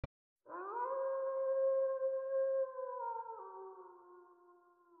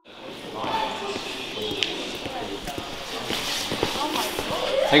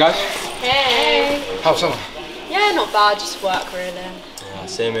Hey guys. Hey. How's summer? Yeah, not bad, just work really. Yeah,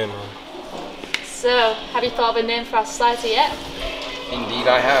 same here, man. So, have you thought of a name for our society yet? Indeed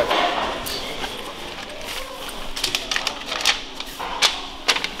I have.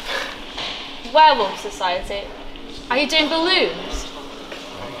 Werewolf Society. Are you doing balloons?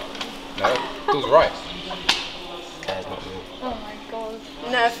 No, Phil's right. Guy's not me. Oh my god.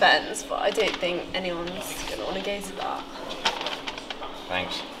 No offence, but I don't think anyone's going to want to go to that.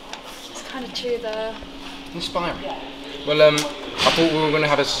 Thanks. It's kind of true though. Inspiring. Well, I thought we were going to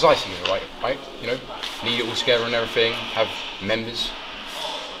have a society here, right? You know, lead it all together and everything, have members.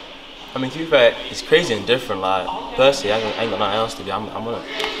 I mean, to be fair, it's crazy and different. Like, personally, I ain't got nothing else to do. I'm on it.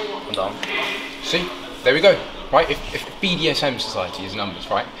 I'm done. See, there we go, right? If BDSM society is numbers,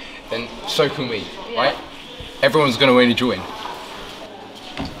 right, then so can we, right? Everyone's going to only join.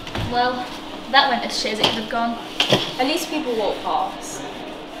 Well, that went as shit as it could have gone. At least people walk past.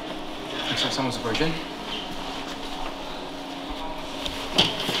 Looks like someone's approaching.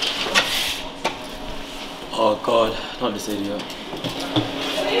 Oh God, not this idiot.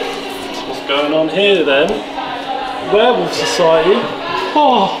 What's going on here then? Werewolf Society?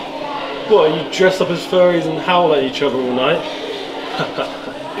 Oh, what, are you dressed up as furries and howl at each other all night?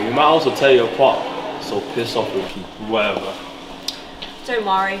 We might also tear you apart, so piss off with you. Whatever. Don't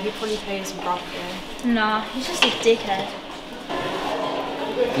worry, he probably pays some rough though. Nah, he's just a dickhead.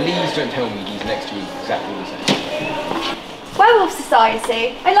 Please don't tell me these next 2 weeks exactly the same. Werewolf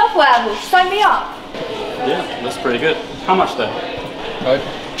Society? I love werewolves, sign me up. Yeah, that's pretty good. How much then?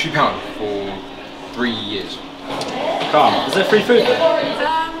 £2 for 3 years. Calm. Is there free food then?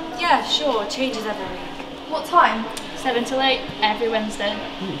 Yeah, sure, changes every week. What time? 7 till 8 every Wednesday.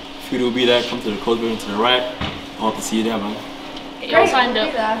 Food will be there. Come to the cold building to the right. I'll have to see you there, man. Get you all signed I'll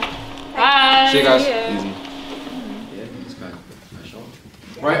up. be there. Bye. See you guys. Easy.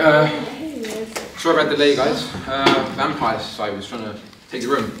 Right, sorry about the delay, guys. Vampire Society was trying to take the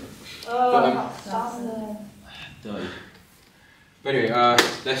room. But anyway,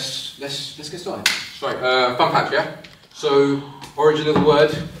 let's get started. Sorry, fun fact, yeah? So, origin of the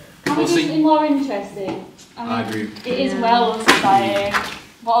word. We'll see. more interesting. I agree. It is Werewolf Society.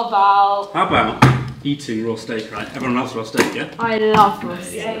 What about... How about eating raw steak, right? Everyone loves raw steak, yeah? I love raw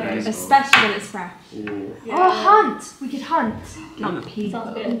steak, especially when it's fresh. Ooh. Oh, hunt! We could hunt. Not pizza.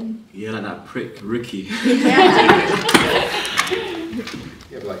 Sounds good. Yeah, like that prick, Ricky.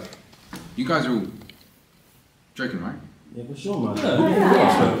 Yeah, but like, you guys are all joking, right? Yeah, for sure, man.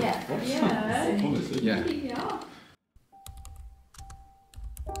 Yeah.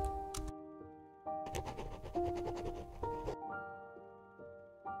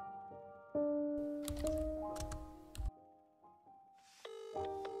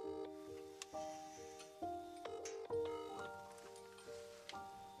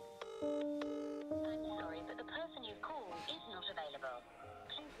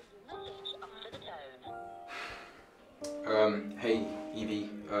 Hey, Evie,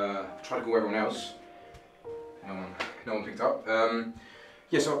 tried to call everyone else. No one picked up.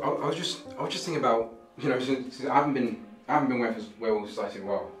 Yeah, so I was just thinking about, you know, since I haven't been Werewolf Society in a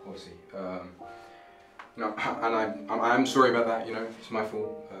while, obviously. You know, and I'm sorry about that. You know, it's my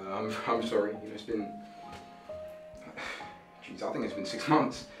fault. I'm sorry. You know, it's been, jeez, I think it's been 6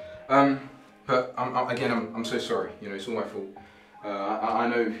 months. But I'm so sorry. You know, it's all my fault. I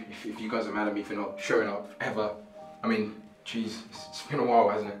know if you guys are mad at me for not showing up ever. I mean, geez, it's been a while,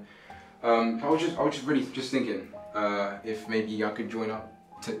 hasn't it? I was just really thinking if maybe I could join up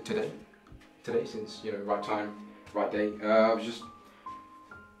today, since, you know, right time, right day.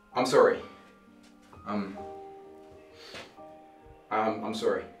 I'm sorry. I'm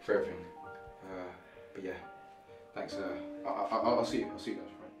sorry for everything. But yeah, thanks. I'll see you. I'll see you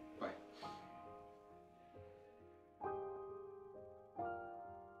guys. Right. Bye.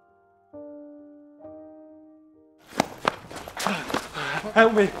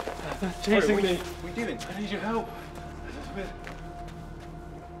 Help me! They're chasing me. What are you doing? I need your help.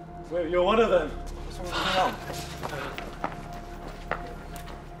 Wait, you're one of them. What's going on?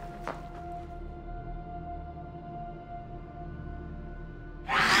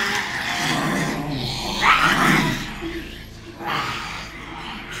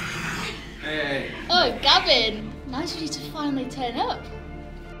 Hey. Oh, Gavin! Nice of you to finally turn up.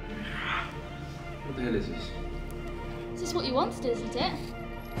 What the hell is this? This is what you wanted, isn't it?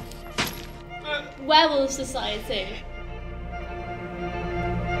 Werewolf Society.